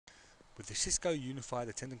With the Cisco Unified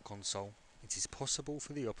Attendant Console, it is possible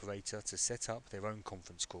for the operator to set up their own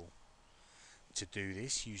conference call. To do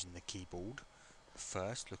this using the keyboard,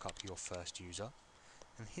 first look up your first user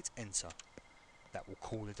and hit enter. That will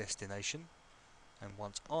call a destination, and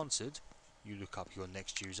once answered, you look up your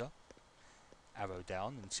next user, arrow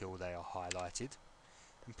down until they are highlighted,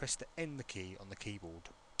 and press the enter key on the keyboard.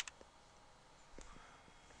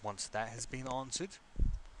 Once that has been answered,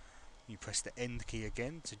 you press the end key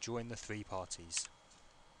again to join the three parties.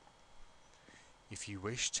 If you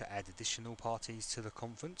wish to add additional parties to the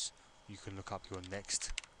conference, you can look up your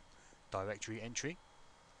next directory entry,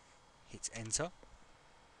 hit enter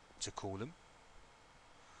to call them.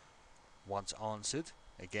 Once answered,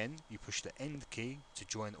 again you push the end key to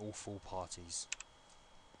join all four parties.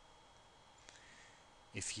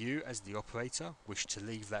 If you, as the operator, wish to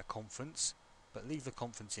leave that conference, but leave the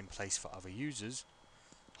conference in place for other users,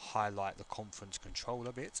 highlight the conference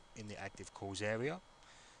controller bit in the active calls area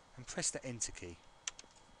and press the enter key.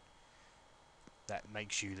 That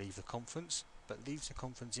makes you leave the conference, but leaves the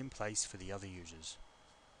conference in place for the other users.